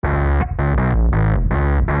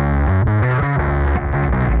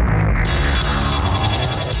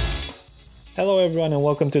Hello, everyone, and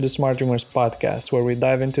welcome to the Smart Dreamers podcast, where we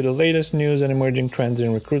dive into the latest news and emerging trends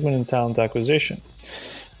in recruitment and talent acquisition.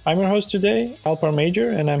 I'm your host today, Alpar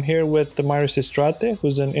Major, and I'm here with Damaris Istrate,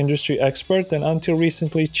 who's an industry expert and until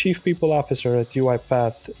recently Chief People Officer at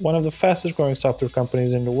UiPath, one of the fastest growing software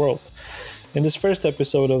companies in the world. In this first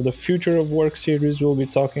episode of the Future of Work series, we'll be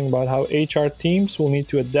talking about how HR teams will need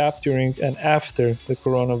to adapt during and after the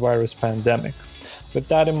coronavirus pandemic. With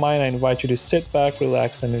that in mind, I invite you to sit back,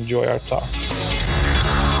 relax, and enjoy our talk.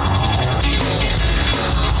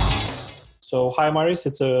 So, hi, Maris.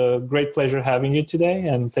 It's a great pleasure having you today,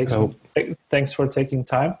 and thanks for taking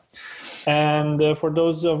time. And for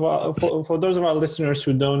those of our listeners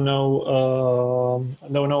who don't know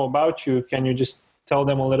about you, can you just tell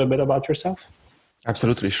them a little bit about yourself?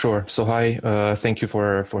 Absolutely, sure. So, hi. Thank you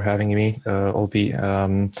for having me, Olpi.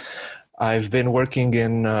 I've been working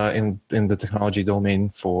in the technology domain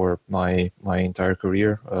for my entire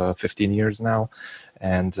career, 15 years now,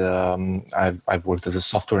 and I've worked as a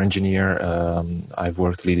software engineer. I've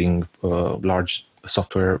worked leading large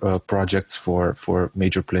software projects for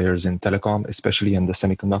major players in telecom, especially in the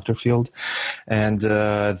semiconductor field. And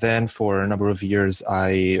then for a number of years,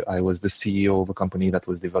 I was the CEO of a company that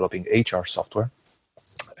was developing HR software,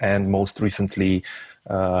 and most recently,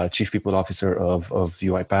 Chief People Officer of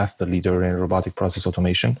UiPath, the leader in robotic process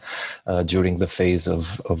automation, during the phase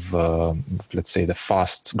of let's say, the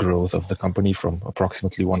fast growth of the company from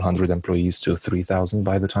approximately 100 employees to 3,000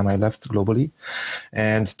 by the time I left globally.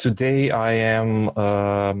 And today I'm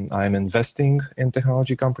investing in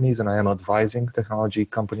technology companies, and I am advising technology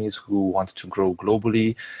companies who want to grow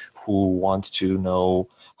globally, who want to know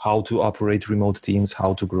how to operate remote teams,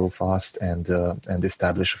 how to grow fast, and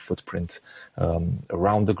establish a footprint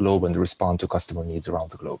around the globe and respond to customer needs around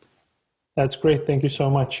the globe. That's great. Thank you so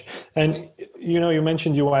much. And, you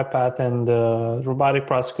mentioned UiPath and robotic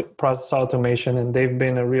process automation, and they've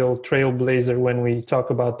been a real trailblazer when we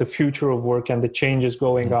talk about the future of work and the changes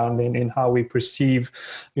going on in how we perceive,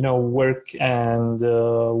 work and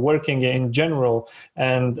working in general.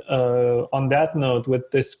 And on that note,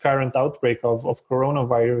 with this current outbreak of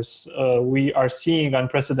coronavirus, we are seeing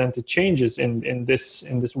unprecedented changes in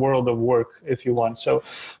this world of work, if you want. So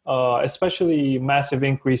especially massive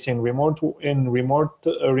increase in remote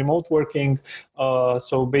working.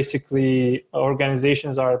 So basically,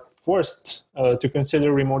 organizations are forced to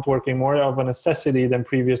consider remote working more of a necessity than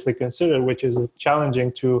previously considered, which is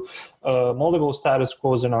challenging to multiple status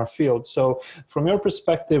quos in our field. So from your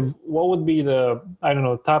perspective, what would be the,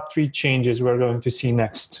 top 3 changes we're going to see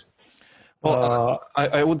next? Well,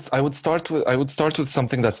 I would start with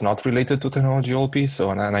something that's not related to technology, Olpi. So,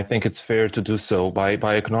 and I think it's fair to do so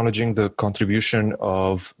by acknowledging the contribution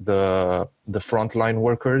of the frontline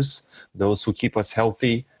workers, those who keep us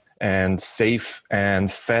healthy and safe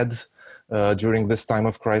and fed during this time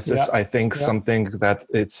of crisis. Yeah. I think something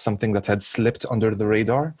that had slipped under the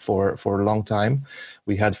radar for a long time.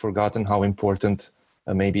 We had forgotten how important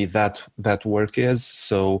maybe that work is.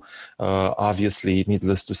 So obviously,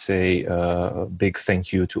 needless to say, a big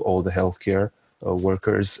thank you to all the healthcare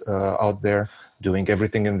workers out there doing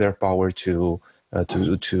everything in their power to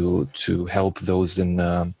help those in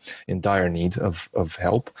dire need of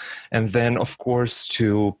help. And then, of course,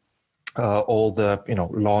 to all the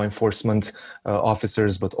law enforcement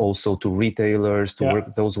officers, but also to retailers,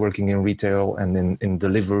 those working in retail and in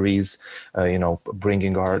deliveries,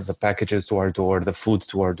 bringing the packages to our door, the food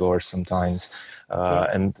to our door sometimes,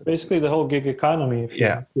 and basically the whole gig economy. If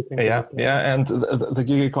you think and the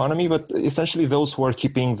gig economy, but essentially those who are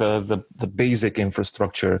keeping the basic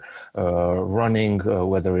infrastructure running,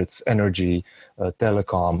 whether it's energy,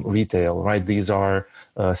 telecom, retail, right? These are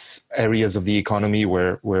areas of the economy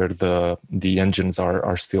where the engines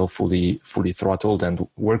are still fully throttled, and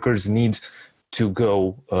workers need to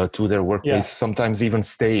go to their workplace, sometimes even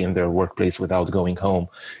stay in their workplace without going home,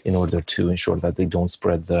 in order to ensure that they don't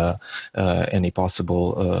spread any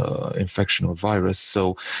possible infection or virus.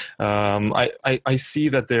 So I see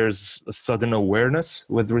that there's a sudden awareness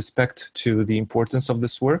with respect to the importance of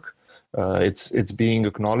this work. It's being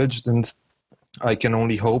acknowledged, and I can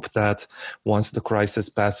only hope that once the crisis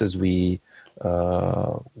passes, we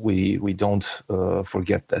don't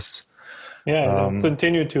forget this.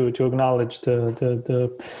 Continue to acknowledge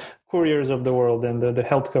the couriers of the world and the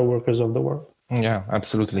healthcare workers of the world. Yeah,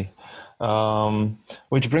 absolutely.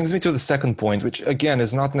 Which brings me to the second point, which again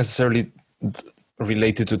is not necessarily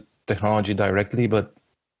related to technology directly, but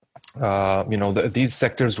these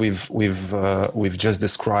sectors we've just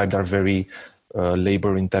described are very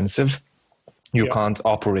labor intensive. You can't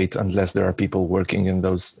operate unless there are people working in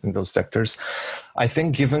those sectors. I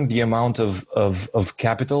think given the amount of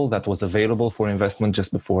capital that was available for investment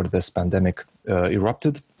just before this pandemic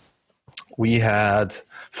erupted, we had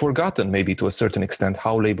forgotten maybe to a certain extent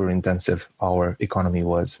how labor intensive our economy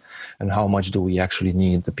was, and how much do we actually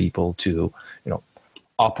need the people to,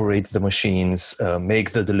 operate the machines,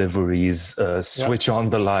 make the deliveries, switch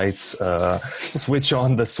on the lights, switch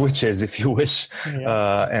on the switches, if you wish,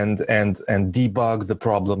 and debug the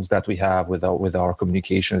problems that we have with our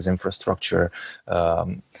communications infrastructure.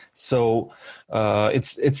 So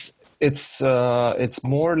it's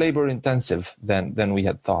more labor intensive than we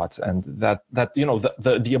had thought, and that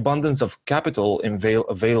the abundance of capital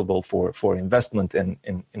available for investment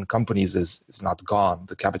in companies is not gone.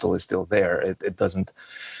 The capital is still there. It doesn't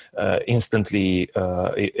instantly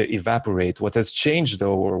evaporate. What has changed,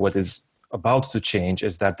 though, or what is about to change,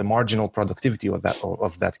 is that the marginal productivity of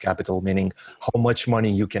that capital, meaning how much money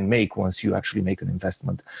you can make once you actually make an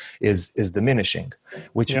investment, is diminishing,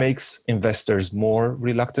 which makes investors more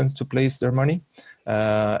reluctant to place their money.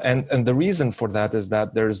 And the reason for that is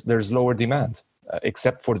that there's lower demand.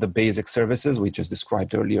 Except for the basic services we just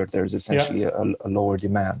described earlier, there's essentially a lower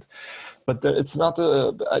demand. But it's not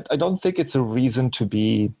I don't think it's a reason to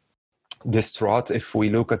be distraught if we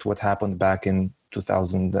look at what happened back in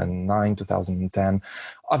 2009, 2010.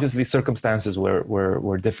 Obviously, circumstances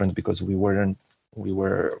were different because we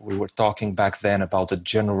were talking back then about a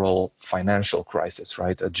general financial crisis,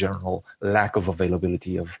 right? A general lack of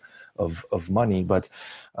availability of money. But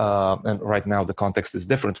and right now the context is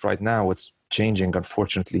different. Right now, what's changing,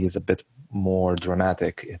 unfortunately, is a bit more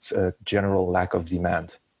dramatic. It's a general lack of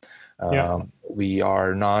demand. We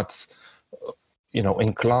are not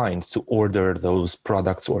inclined to order those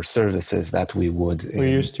products or services that we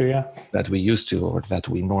used to, or that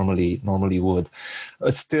we normally would.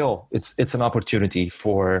 Still, it's an opportunity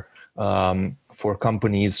for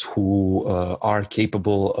companies who are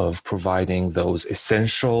capable of providing those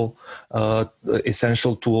essential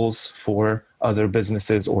tools for other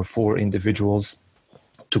businesses or for individuals,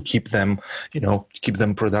 to keep them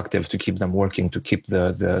productive, to keep them working, to keep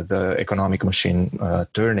the economic machine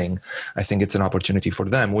turning. I think it's an opportunity for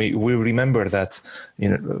them. We remember that,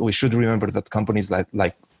 we should remember that companies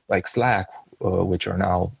like Slack, which are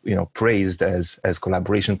now praised as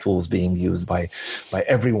collaboration tools being used by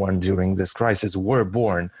everyone during this crisis, were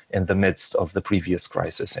born in the midst of the previous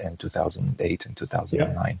crisis in 2008 and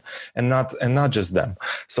 2009, and not just them.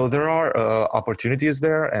 So there are opportunities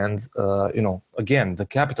there, and again, the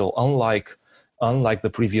capital, unlike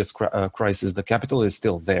the previous crisis, the capital is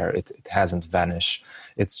still there. It hasn't vanished.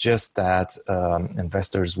 It's just that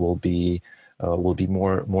investors will be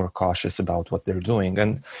more cautious about what they're doing.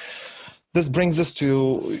 And this brings us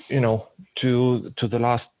to the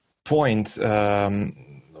last point,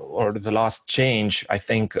 or the last change. I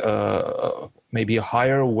think maybe a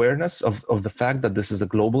higher awareness of the fact that this is a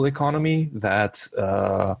global economy. That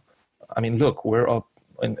look, we're up.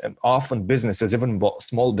 And often businesses, even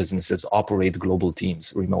small businesses, operate global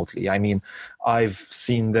teams remotely. I mean, I've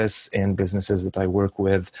seen this in businesses that I work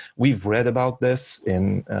with. We've read about this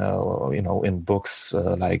in books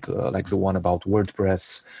like the one about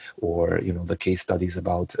WordPress, or the case studies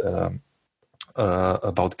about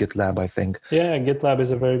GitLab, I think. Yeah, GitLab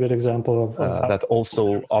is a very good example of that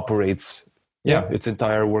also operates its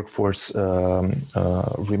entire workforce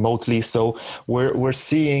remotely. So we're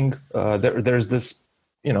seeing there's this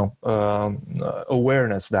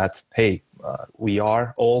awareness that, hey, we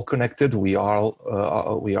are all connected. We are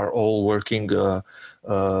all working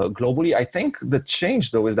globally. I think the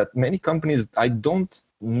change, though, is that many companies, I don't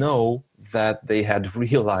know that they had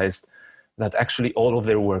realized that actually all of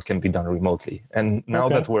their work can be done remotely. And now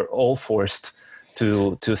that we're all forced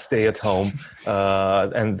to stay at home,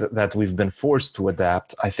 and that we've been forced to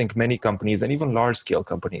adapt, I think many companies, and even large-scale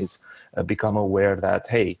companies, become aware that,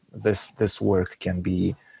 hey, this work can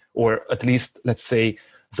be, or at least, let's say,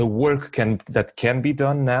 the work that can be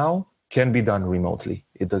done now can be done remotely.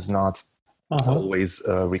 It does not always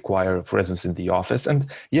require a presence in the office. And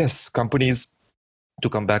yes, companies, to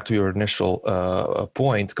come back to your initial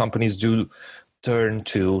point, companies do turn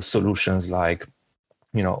to solutions like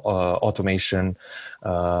automation,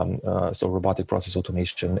 so robotic process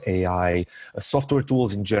automation, AI, software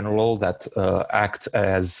tools in general that act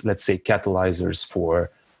as, let's say, catalyzers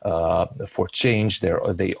for change. They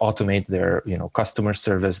automate their customer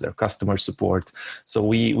service, their customer support. So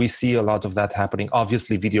we see a lot of that happening.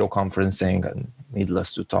 Obviously, video conferencing and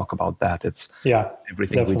needless to talk about that. It's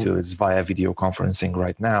everything definitely. we do is via video conferencing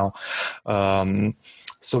right now.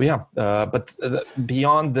 But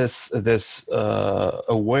beyond this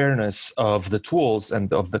awareness of the tools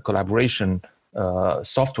and of the collaboration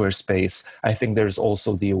software space, I think there's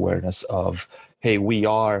also the awareness of, hey, we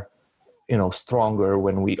are, stronger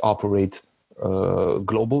when we operate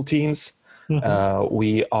global teams.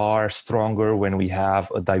 We are stronger when we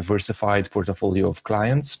have a diversified portfolio of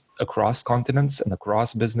clients across continents and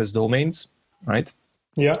across business domains, right?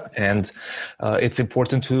 Yeah. And it's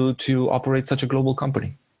important to operate such a global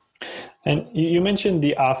company. And you mentioned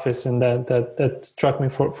the office, and that struck me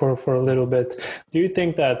for a little bit. Do you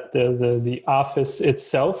think that the office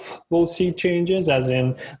itself will see changes? As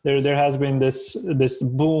in, there has been this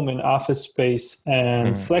boom in office space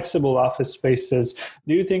and flexible office spaces.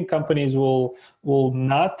 Do you think companies will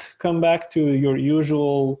not come back to your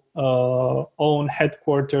usual own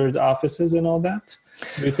headquartered offices and all that?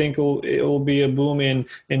 Do you think it will be a boom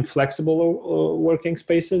in flexible working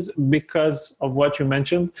spaces because of what you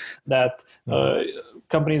mentioned, that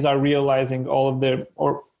companies are realizing all of their,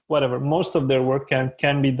 or whatever, most of their work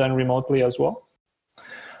can be done remotely as well?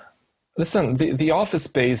 Listen, the office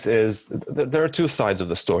space there are two sides of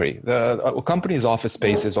the story. The company's office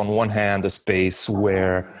space is on one hand a space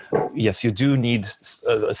where, yes, you do need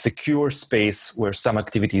a secure space where some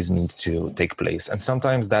activities need to take place. And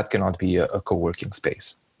sometimes that cannot be a co-working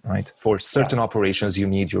space, right? For certain operations, you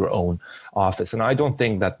need your own office. And I don't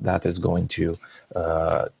think that is going to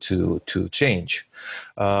change.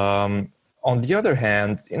 On the other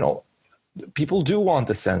hand, people do want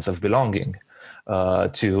a sense of belonging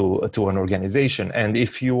to an organization. And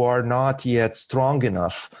if you are not yet strong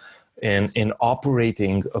enough in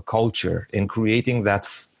operating a culture, in creating that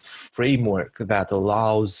framework that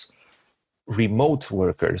allows remote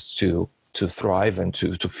workers to thrive and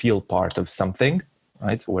to feel part of something,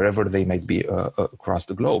 right, wherever they might be across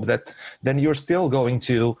the globe, then you're still going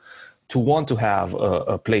to want to have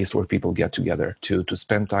a place where people get together, to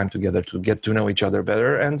spend time together, to get to know each other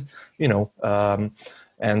better, and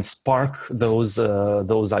and spark those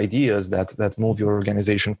ideas that move your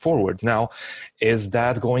organization forward. Now, is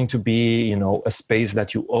that going to be a space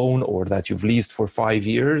that you own or that you've leased for 5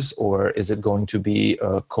 years, or is it going to be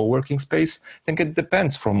a co-working space? I think it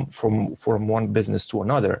depends from one business to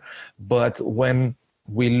another. But when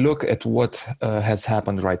we look at what has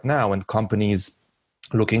happened right now, and companies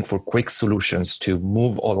looking for quick solutions to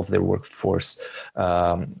move all of their workforce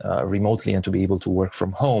remotely and to be able to work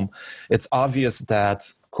from home, it's obvious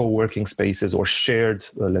that co-working spaces or shared,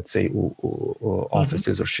 let's say,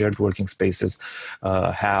 offices or shared working spaces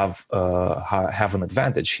have an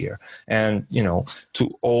advantage here. And to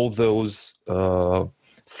all those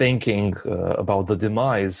thinking about the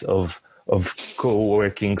demise of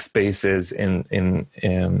co-working spaces in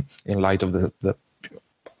light of the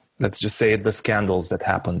let's just say the scandals that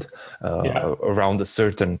happened around a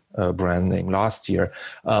certain brand name last year.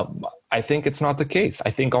 I think it's not the case.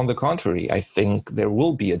 I think on the contrary, I think there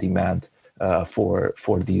will be a demand for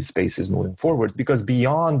these spaces moving forward, because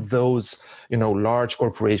beyond those, large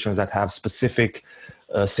corporations that have specific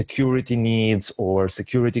security needs or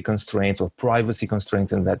security constraints or privacy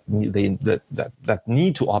constraints, and that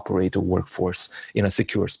need to operate a workforce in a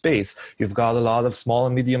secure space, you've got a lot of small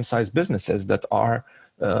and medium-sized businesses that are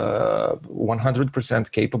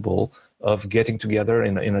 100% capable of getting together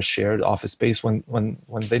in a shared office space when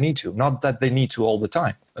they need to. Not that they need to all the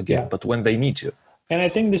time, but when they need to. And I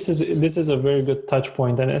think this is a very good touch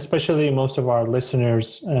point, and especially most of our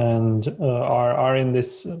listeners and are in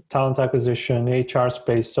this talent acquisition HR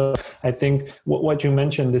space. So I think what you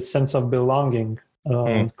mentioned, this sense of belonging,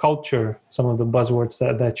 culture, some of the buzzwords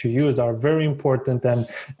that you used are very important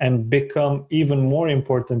and become even more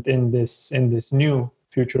important in this new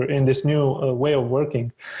future, in this new way of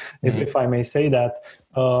working, if I may say that.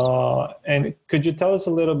 And could you tell us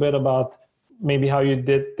a little bit about maybe how you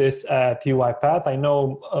did this at UiPath? I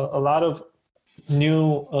know a lot of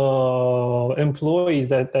new employees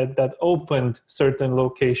that opened certain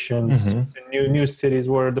locations, new cities,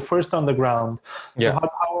 were the first on the ground. Yeah.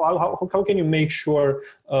 So how can you make sure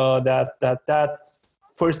that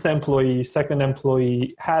first employee, second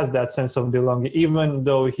employee has that sense of belonging, even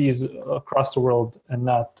though he's across the world and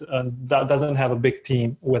that doesn't have a big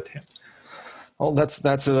team with him? Well,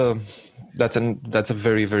 that's a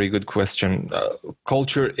very, very good question.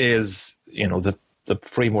 Culture is, the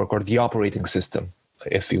framework or the operating system,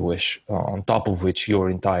 if you wish, on top of which your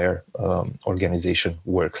entire organization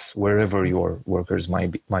works, wherever your workers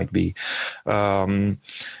might be.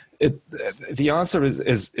 The answer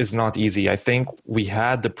is not easy. I think we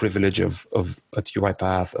had the privilege of at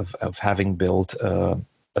UiPath of having built a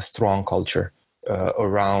strong culture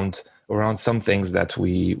around some things that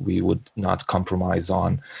we would not compromise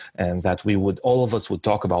on, and that all of us would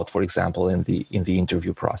talk about, for example, in the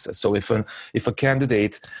interview process. So if a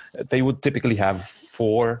candidate, they would typically have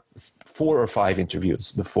four or five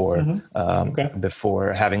interviews before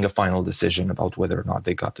before having a final decision about whether or not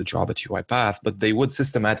they got the job at UiPath. But they would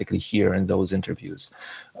systematically hear in those interviews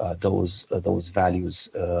those values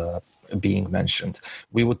being mentioned.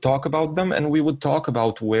 We would talk about them, and we would talk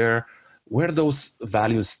about where those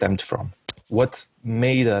values stemmed from, what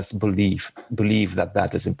made us believe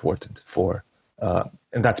that is important for,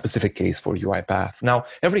 in that specific case, for UiPath. Now,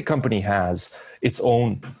 every company has its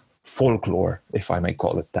own folklore, if I may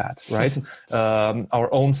call it that, right? Our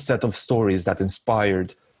own set of stories that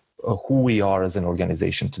inspired who we are as an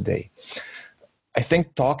organization today. I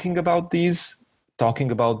think talking about these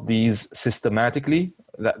systematically,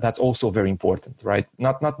 that's also very important, right?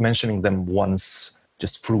 Not mentioning them once,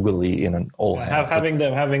 just frugally in an all hands. Having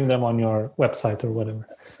them on your website or whatever.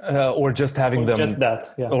 Or just having them. Just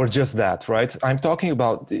that, yeah. Or just that, right? I'm talking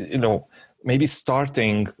about, maybe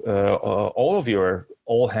starting all of your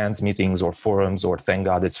all hands meetings or forums, or thank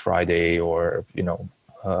God it's Friday, or,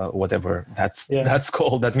 whatever that's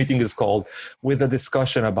called, that meeting is called, with a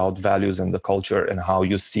discussion about values and the culture and how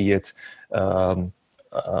you see it,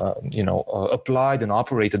 applied and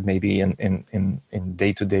operated maybe in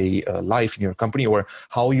day-to-day life in your company, or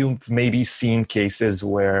how you've maybe seen cases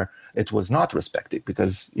where it was not respected,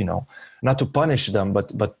 because, not to punish them,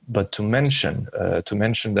 but to mention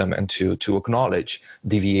them, and to acknowledge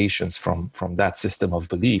deviations from that system of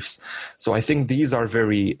beliefs. So I think these are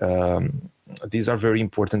very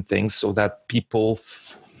important things, so that people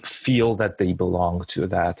feel that they belong to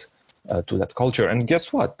that culture. And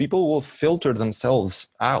guess what? People will filter themselves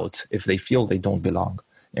out if they feel they don't belong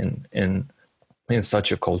in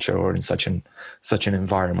such a culture or in such an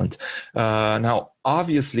environment. Now,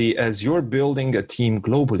 obviously, as you're building a team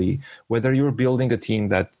globally, whether you're building a team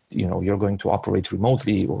that you're going to operate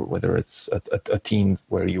remotely, or whether it's a team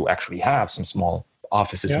where you actually have some small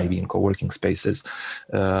offices, maybe in co-working spaces,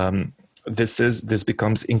 this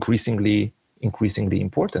becomes increasingly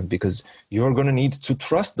important, because you're going to need to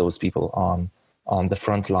trust those people on the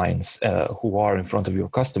front lines who are in front of your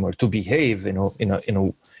customer to behave in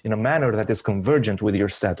a manner that is convergent with your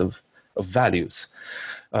set of values.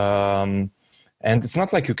 And it's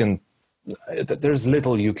not like there's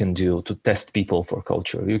little you can do to test people for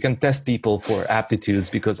culture. You can test people for aptitudes,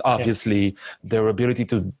 because obviously their ability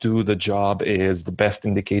to do the job is the best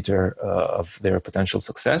indicator of their potential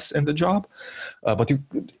success in the job. But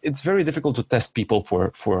it's very difficult to test people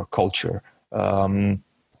for culture.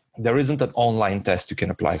 There isn't an online test you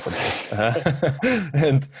can apply for that.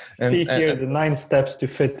 and the 9 steps to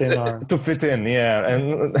fit in.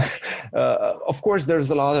 And of course, there's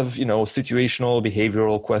a lot of situational,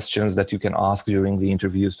 behavioral questions that you can ask during the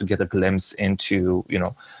interviews to get a glimpse into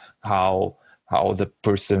how the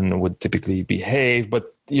person would typically behave.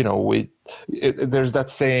 But there's that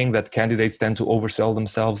saying that candidates tend to oversell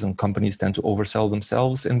themselves and companies tend to oversell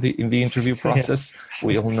themselves in the interview process.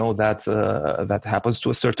 We all know that that happens to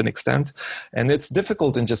a certain extent, and it's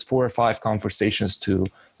difficult in just 4 or 5 conversations to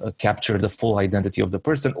capture the full identity of the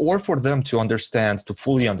person, or for them to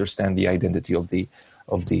fully understand the identity of the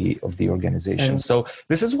organization. So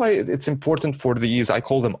this is why it's important for these, I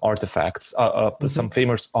call them artifacts. Some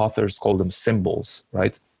famous authors call them symbols,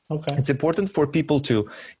 right? Okay. It's important for people to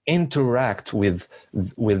interact with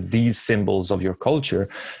these symbols of your culture,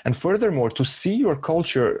 and furthermore, to see your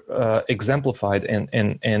culture exemplified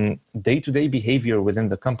in day-to-day behavior within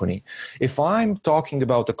the company. If I'm talking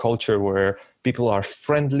about a culture where people are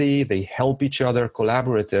friendly, they help each other,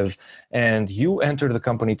 collaborative, and you enter the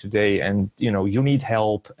company today and you need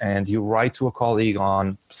help, and you write to a colleague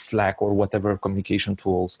on Slack or whatever communication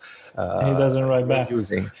tools he doesn't write back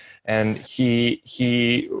using, and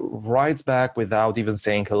he writes back without even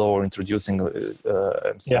saying hello or introducing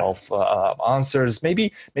himself. Answers,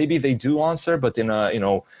 maybe they do answer, but in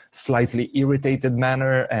a slightly irritated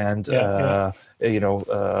manner, and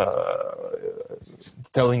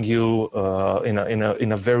telling you in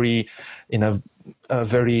a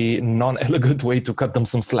very non-elegant way to cut them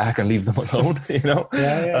some slack and leave them alone.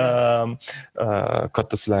 Cut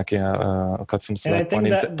the slack, cut some slack.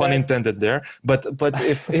 Pun intended there. But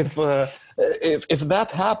if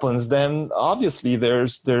that happens, then obviously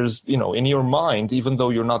there's in your mind, even though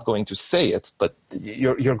you're not going to say it, but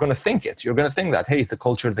you're going to think it. You're going to think that, hey, the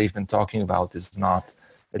culture they've been talking about is not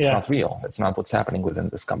real. It's not what's happening within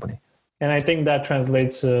this company. And I think that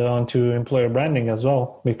translates onto employer branding as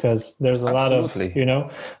well, because there's a Absolutely. lot of, you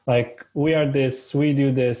know, like we are this, we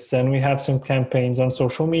do this, and we have some campaigns on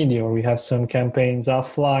social media, or we have some campaigns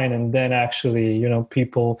offline, and then actually, you know,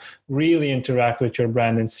 people really interact with your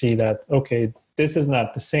brand and see that, okay, this is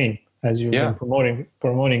not the same as you've been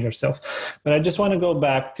promoting yourself. But I just want to go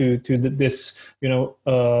back to this, you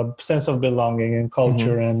know, sense of belonging and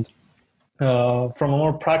culture. And from a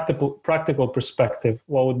more practical perspective,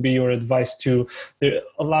 what would be your advice to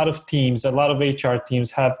a lot of teams, a lot of HR teams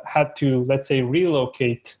have had to, let's say,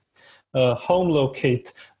 relocate, home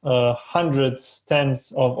locate hundreds,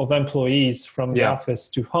 tens of employees from the office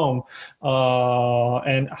to home.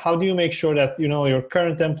 And how do you make sure that, you know, your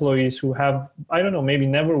current employees who have, I don't know, maybe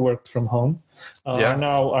never worked from home, are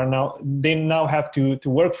now they now have to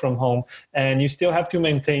work from home, and you still have to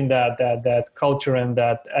maintain that culture and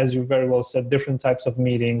that, as you very well said, different types of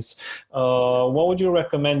meetings. What would you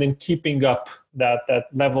recommend in keeping up that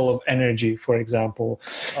level of energy? For example,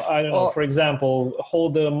 I don't know. For example,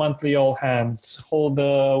 hold the monthly all hands, hold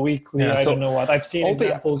the weekly. I don't know what. I've seen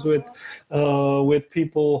examples with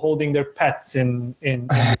people holding their pets in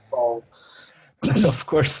the call. Of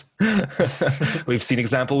course. We've seen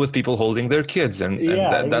example with people holding their kids, and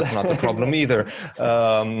that's not a problem either.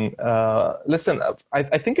 Listen,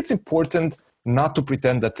 I think it's important not to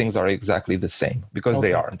pretend that things are exactly the same, because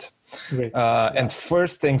they aren't. And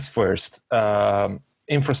first things first,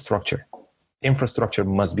 infrastructure. Infrastructure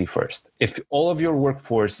must be first. If all of your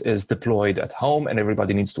workforce is deployed at home and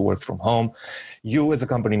everybody needs to work from home, you as a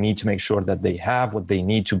company need to make sure that they have what they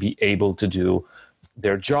need to be able to do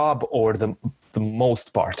their job, or the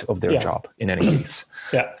most part of their job in any case.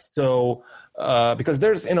 So because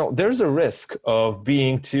there's a risk of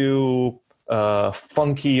being too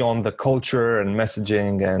funky on the culture and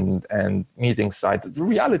messaging and meeting side. The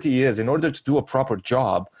reality is, in order to do a proper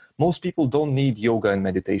job, most people don't need yoga and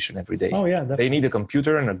meditation every day. They need a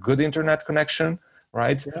computer and a good internet connection,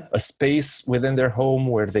 right? A space within their home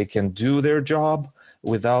where they can do their job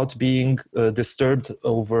without being disturbed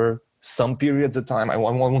over some periods of time. I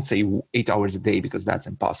won't say 8 hours a day, because that's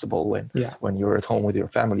impossible when you're at home with your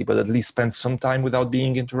family, but at least spend some time without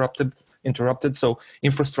being interrupted. So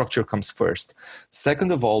infrastructure comes first.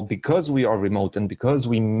 Second of all, because we are remote and because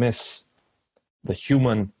we miss the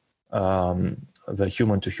human to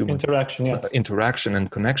human interaction and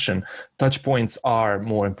connection, touch points are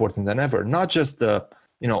more important than ever. Not just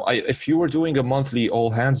if you were doing a monthly all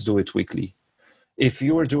hands, do it weekly. If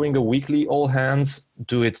you are doing a weekly all hands,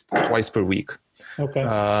 do it twice per week.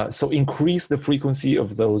 So increase the frequency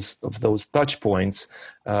of those touch points,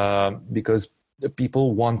 because the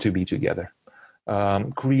people want to be together.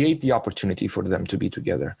 Create the opportunity for them to be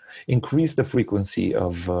together. Increase the frequency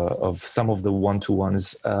of some of the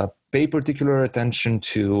one-to-ones. Pay particular attention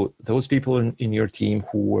to those people in your team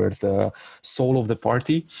who were the soul of the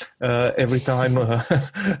party every time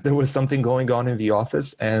there was something going on in the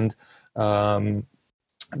office, and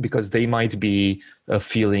because they might be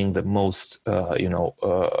feeling the most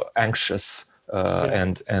anxious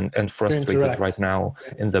and frustrated right now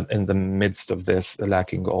in the midst of this,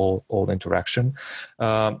 lacking all interaction.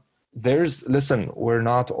 We're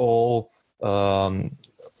not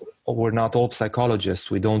all psychologists.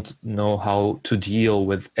 We don't know how to deal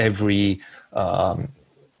with every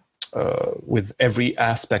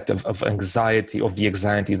aspect of anxiety, of the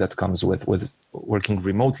anxiety that comes with working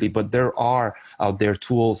remotely. But there are out there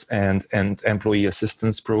tools and employee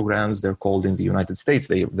assistance programs. They're called in the United States.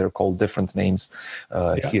 They're called different names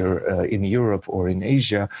here in Europe or in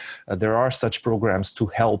Asia. There are such programs to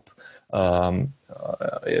help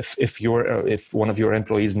if one of your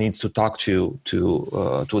employees needs to talk to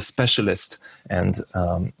a specialist and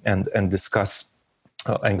discuss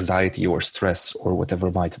anxiety or stress or whatever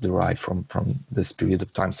might derive from this period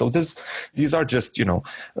of time. So these are just a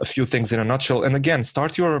few things in a nutshell. And again,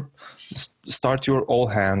 start your all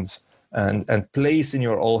hands and place in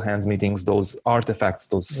your all hands meetings those artifacts,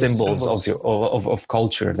 those symbols of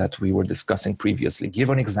culture that we were discussing previously. Give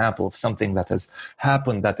an example of something that has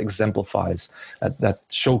happened that exemplifies, that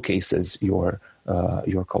showcases your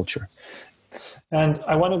culture. And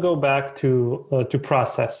I want to go back to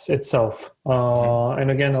process itself.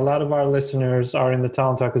 And again, a lot of our listeners are in the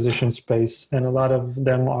talent acquisition space, and a lot of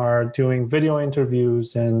them are doing video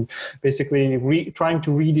interviews and basically trying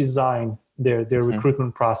to redesign their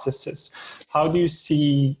recruitment processes. How do you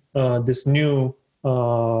see this new?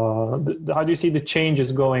 How do you see the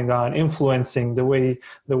changes going on influencing the way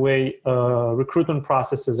recruitment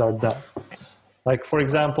processes are done? Like, for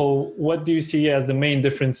example, what do you see as the main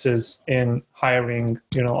differences in hiring,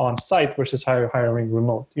 on site versus hiring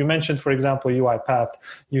remote? You mentioned, for example, UiPath,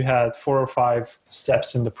 you had 4 or 5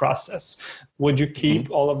 steps in the process. Would you keep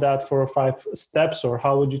all of that 4 or 5 steps, or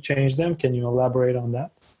how would you change them? Can you elaborate on that?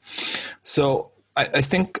 So I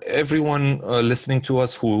think everyone listening to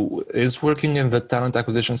us who is working in the talent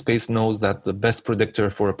acquisition space knows that the best predictor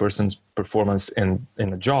for a person's performance in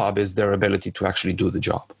a job is their ability to actually do the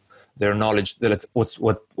job. Their knowledge, that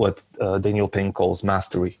what Daniel Pink calls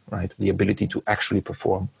mastery, right? The ability to actually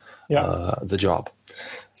perform the job.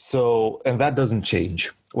 So, and that doesn't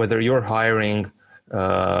change. Whether you're hiring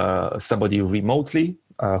somebody remotely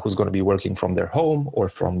who's going to be working from their home or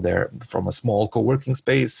from a small co-working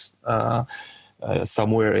space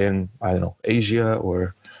somewhere in, I don't know, Asia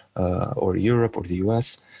or Europe or the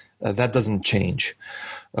US, that doesn't change.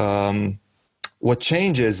 What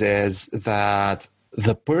changes is that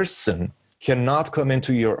the person cannot come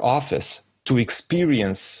into your office to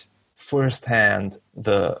experience firsthand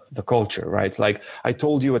the culture, right? Like I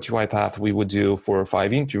told you at UiPath, we would do 4 or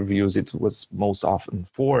 5 interviews. It was most often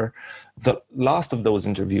 4. The last of those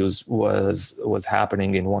interviews was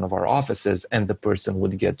happening in one of our offices, and the person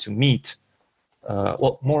would get to meet.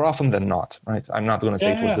 More often than not, right? I'm not going to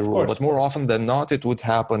say it was the rule, but more often than not, it would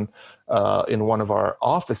happen in one of our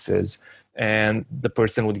offices. And the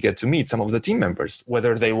person would get to meet some of the team members,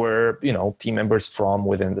 whether they were, team members from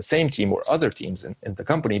within the same team or other teams in the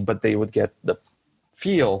company, but they would get the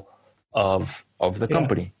feel of the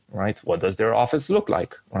company, right? What does their office look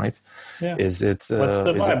like, right? Yeah. Is it what's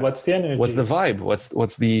the vibe? What's the energy? What's the vibe? What's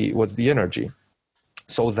the energy?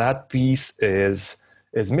 So that piece is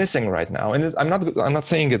missing right now, and I'm not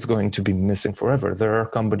saying it's going to be missing forever. There are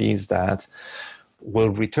companies that will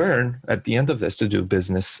return at the end of this to do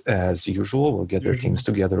business as usual. Will get their teams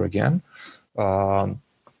together again. But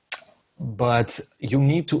you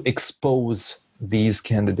need to expose these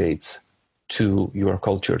candidates to your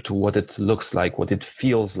culture, to what it looks like, what it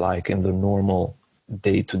feels like in the normal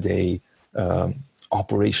day-to-day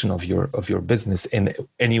operation of your business in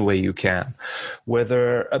any way you can.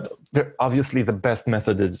 Whether obviously the best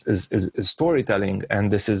method is storytelling, and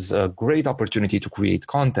this is a great opportunity to create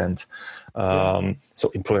content. So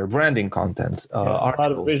employer branding content,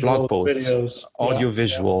 articles, blog posts, videos,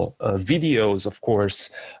 audio-visual, videos, of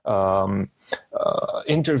course,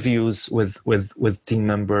 interviews with team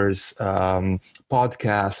members,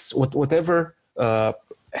 podcasts, whatever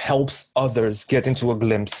helps others get into a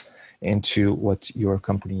glimpse into what your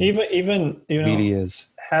company even really is.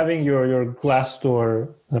 Having your Glassdoor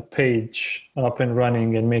page up and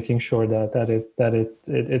running and making sure that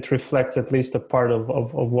it reflects at least a part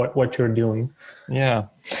of what you're doing. Yeah,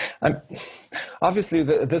 obviously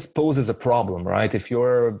this poses a problem, right? If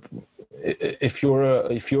you're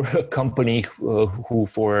a company who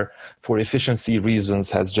for efficiency reasons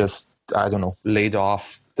has just, I don't know, laid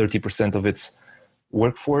off 30% of its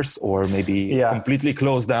workforce, or maybe completely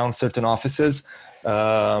close down certain offices,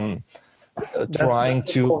 trying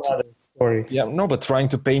to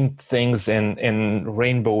paint things in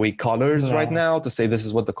rainbowy colors right now to say this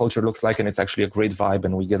is what the culture looks like and it's actually a great vibe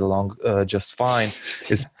and we get along just fine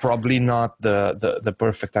is probably not the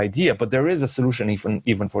perfect idea. But there is a solution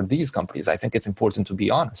even for these companies. I think it's important to be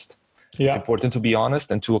honest. It's important to be honest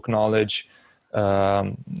and to acknowledge what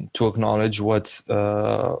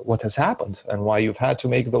has happened and why you've had to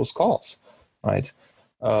make those calls, right?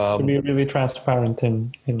 To be really transparent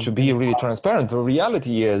transparent. The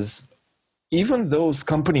reality is, even those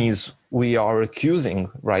companies we are accusing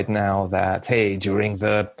right now that, hey, during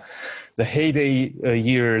the heyday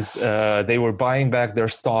years, they were buying back their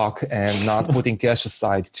stock and not putting cash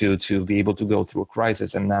aside to be able to go through a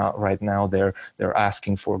crisis, and right now they're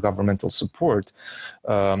asking for governmental support.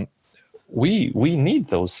 We need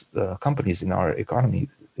those companies in our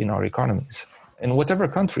economies, in whatever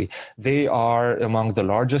country. They are among the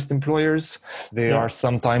largest employers. They are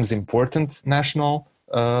sometimes important national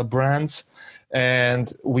brands,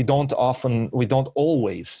 and we don't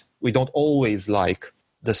always like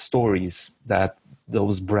the stories that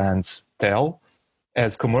those brands tell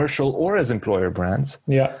as commercial or as employer brands.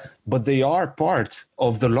 Yeah, but they are part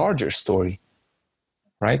of the larger story,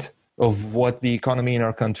 right? Of what the economy in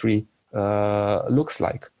our country looks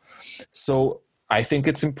like. So I think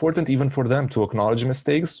it's important even for them to acknowledge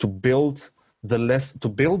mistakes, to build the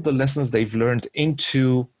lessons they've learned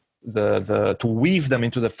into to weave them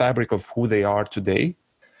into the fabric of who they are today,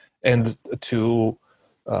 and to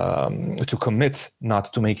to commit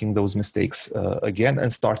not to making those mistakes again,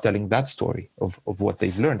 and start telling that story of what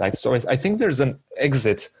they've learned. I think there's an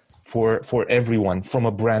exit for everyone from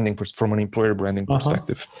a from an employer branding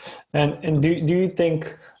perspective. And do you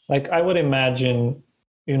think, like, I would imagine,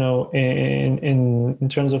 you know, in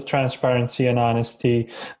terms of transparency and honesty,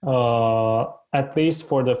 at least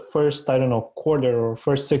for the first, I don't know, quarter or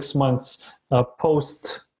first 6 months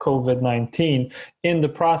post COVID-19, in the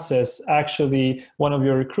process, actually one of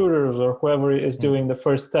your recruiters or whoever is doing the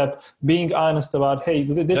first step, being honest about, hey,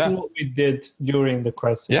 this is what we did during the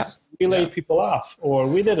crisis. Yeah. We laid people off, or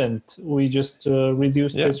we didn't. We just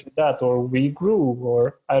reduced this or that, or we grew,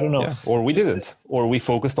 or I don't know. Yeah. Or we didn't. Or we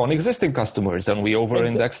focused on existing customers and we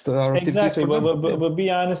over-indexed our activities. Exactly, but be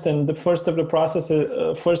honest. And the first of the process,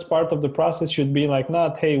 first part of the process should be like,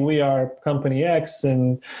 not, hey, we are company X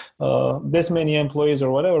and this many employees or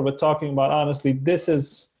whatever, but talking about honestly, this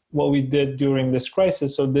is what we did during this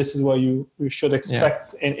crisis. So this is what you should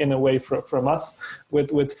expect in a way from us,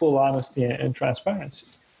 with full honesty and transparency.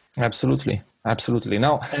 Absolutely.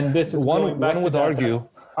 Now, and this is one would argue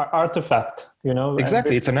artifact, you know.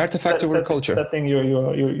 Exactly, it's an artifact of our culture. Setting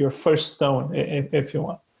your first stone, if you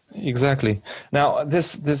want. Exactly. Now,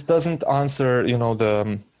 this doesn't answer, you know,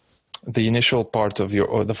 the initial part of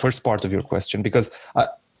the first part of your question, because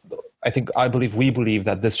we believe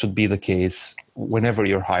that this should be the case whenever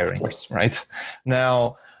you're hiring, right?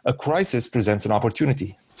 Now, a crisis presents an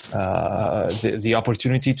opportunity, the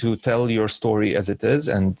opportunity to tell your story as it is,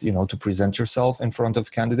 and, you know, to present yourself in front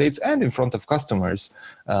of candidates and in front of customers,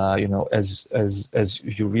 you know, as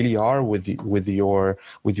you really are, with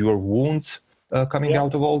your wounds coming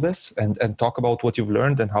out of all this, and talk about what you've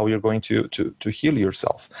learned and how you're going to heal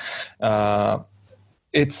yourself.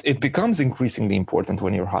 It becomes increasingly important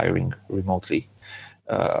when you're hiring remotely.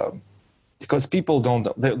 Because people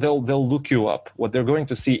they'll look you up. What they're going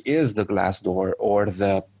to see is the Glassdoor or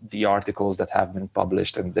the articles that have been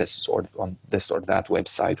published on this or that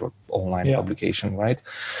website or online publication, right?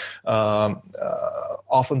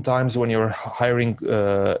 Oftentimes, when you're hiring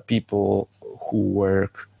people who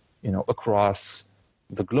work, you know, across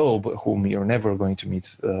the globe, whom you're never going to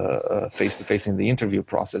meet face to face in the interview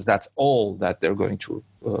process, that's all that they're going to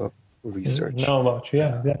research. Know about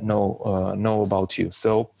you, know about you.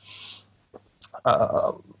 So.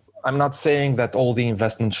 I'm not saying that all the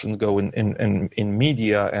investment shouldn't go in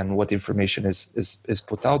media and what information is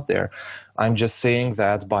put out there. I'm just saying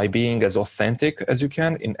that by being as authentic as you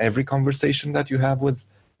can in every conversation that you have with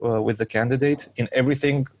the candidate, in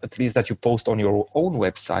everything at least that you post on your own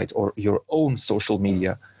website or your own social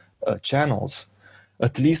media channels,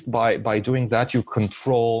 at least by doing that, you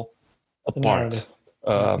control a part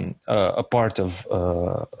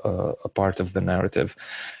of the narrative,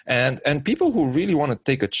 and people who really want to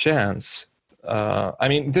take a chance. I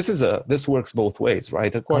mean, this works both ways,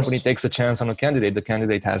 right? A company takes a chance on a candidate. The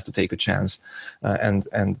candidate has to take a chance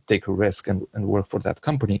and take a risk and work for that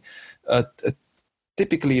company.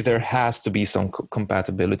 Typically, there has to be some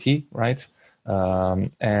compatibility, right?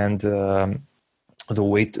 The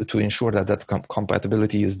way to ensure that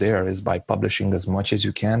compatibility is there is by publishing as much as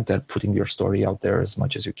you can, that putting your story out there as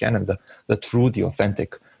much as you can, and the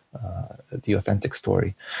authentic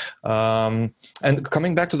story. And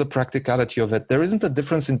coming back to the practicality of it, there isn't a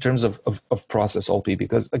difference in terms of process, OP,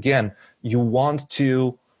 because again, you want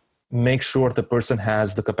to make sure the person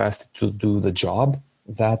has the capacity to do the job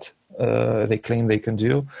that they claim they can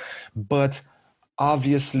do, but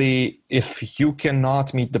obviously, if you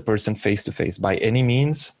cannot meet the person face-to-face by any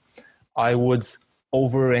means, I would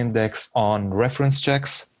over-index on reference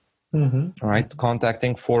checks, right?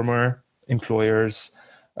 Contacting former employers,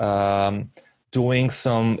 doing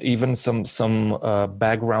some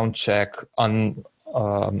background check on,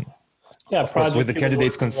 of course, with the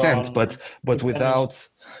candidate's consent, but without,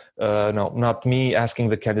 not me asking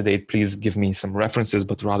the candidate, please give me some references,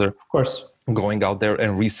 but rather, of course, going out there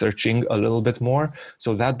and researching a little bit more.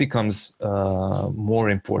 So that becomes more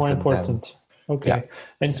important. Okay. Yeah.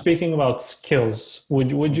 And speaking about skills,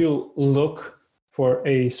 would you look for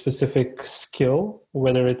a specific skill,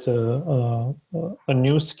 whether it's a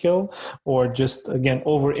new skill or just, again,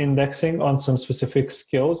 over-indexing on some specific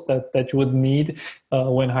skills that you would need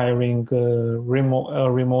when hiring a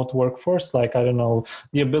remote workforce? Like, I don't know,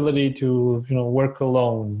 the ability to work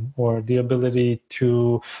alone, or the ability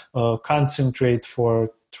to concentrate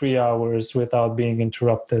for 3 hours without being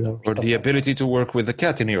interrupted, or the ability to work with a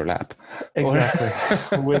cat in your lap. Exactly.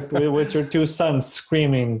 with your two sons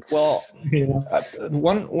screaming. Well, you know?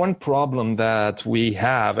 One problem that we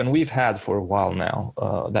have, and we've had for a while now,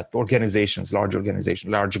 that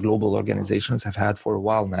large global organizations have had for a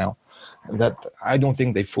while now, that I don't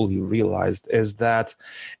think they fully realized, is that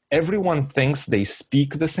everyone thinks they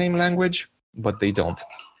speak the same language, but they don't.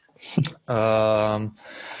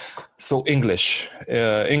 So English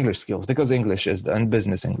skills, because English is and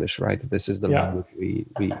business English, right? This is the language we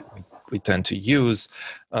tend to use.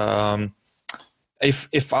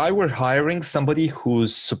 If I were hiring somebody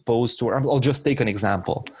who's supposed to, I'll just take an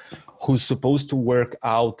example, who's supposed to work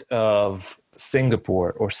out of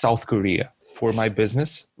Singapore or South Korea for my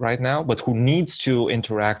business right now, but who needs to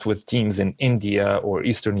interact with teams in India or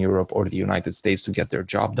Eastern Europe or the United States to get their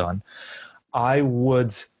job done, I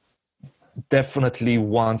would definitely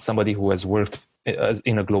want somebody who has worked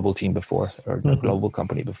in a global team before or a global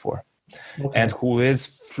company before, and who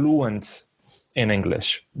is fluent in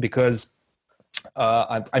English, because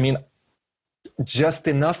I mean, just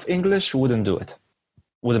enough English wouldn't do it.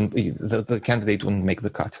 The candidate wouldn't make the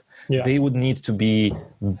cut. Yeah. They would need to be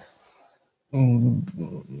a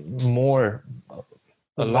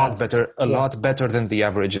lot better than the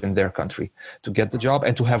average in their country to get the job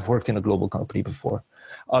and to have worked in a global company before.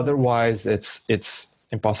 Otherwise, it's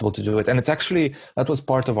impossible to do it. And it's actually, that was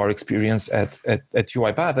part of our experience at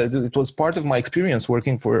UiPath. It was part of my experience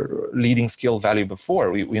working for Leading Skill Value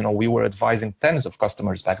before. We were advising tens of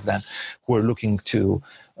customers back then who were looking to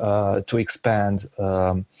expand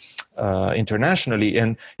internationally.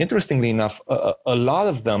 And interestingly enough, a lot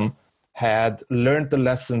of them had learned the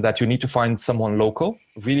lesson that you need to find someone local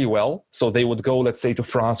really well. So they would go, let's say, to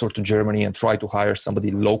France or to Germany and try to hire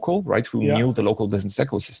somebody local, right, who knew the local business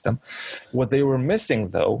ecosystem. What they were missing,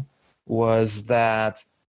 though, was that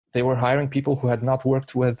they were hiring people who had not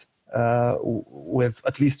worked with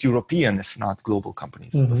at least European, if not global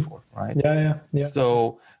companies before, right? Yeah.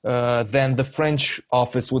 So then the French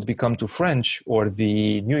office would become too French, or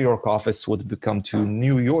the New York office would become too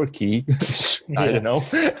New Yorky. I don't know,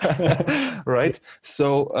 right?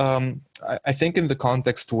 So I think in the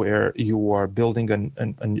context where you are building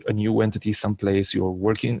a new entity someplace,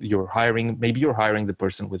 you're hiring the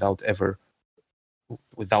person without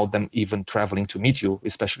them even traveling to meet you,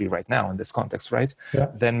 especially right now in this context, right? Yeah.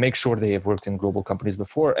 Then make sure they have worked in global companies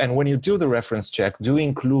before. And when you do the reference check, do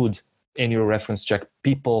include in your reference check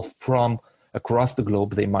people from across the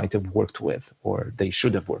globe they might have worked with or they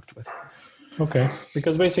should have worked with. Okay,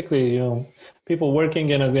 because basically, people working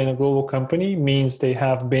in a global company means they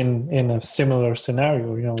have been in a similar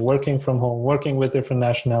scenario, working from home, working with different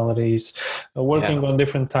nationalities, working on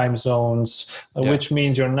different time zones, which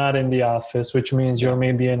means you're not in the office, which means you're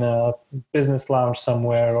maybe in a business lounge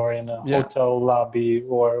somewhere or in a hotel lobby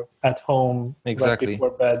or at home right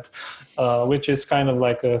before bed, which is kind of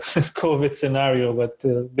like a COVID scenario, but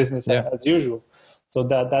business as usual. So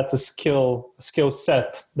that's a skill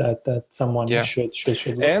set that someone should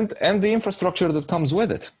look. And the infrastructure that comes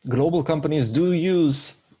with it. Global companies do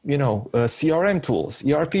use CRM tools,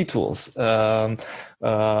 ERP tools,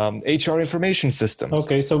 HR information systems.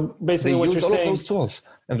 Okay, so basically what you're saying, all of those tools,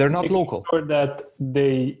 and they're not local. Sure that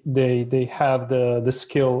they have the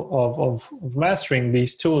skill of mastering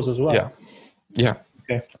these tools as well. Yeah.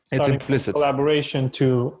 Okay. It's implicit. Collaboration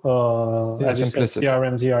to as you said,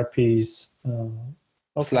 CRMs, ERPs.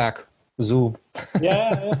 Okay. Slack, Zoom.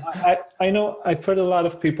 I know. I've heard a lot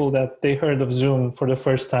of people that they heard of Zoom for the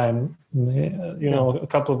first time, a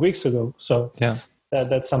couple of weeks ago. So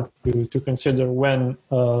that's something to consider when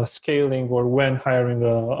scaling or when hiring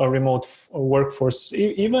a remote workforce,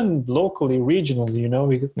 even locally, regionally.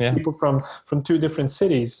 People from two different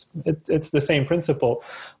cities. It's the same principle.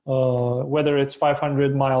 Whether it's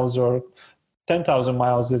 500 miles or 10,000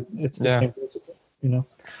 miles, it's the same principle.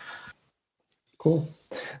 Cool.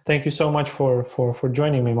 Thank you so much for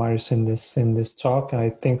joining me, Marius, in this talk. I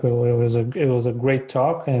think it was a great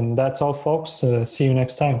talk, and that's all, folks. See you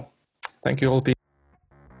next time. Thank you, all.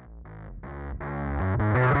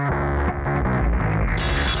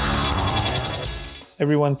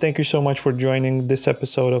 Everyone, thank you so much for joining this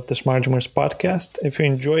episode of the Smart Dreamers podcast. If you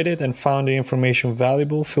enjoyed it and found the information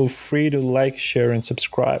valuable, feel free to like, share, and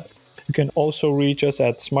subscribe. You can also reach us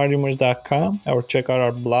at smartdreamers.com or check out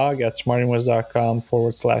our blog at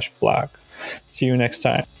smartdreamers.com/blog. See you next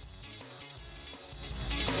time.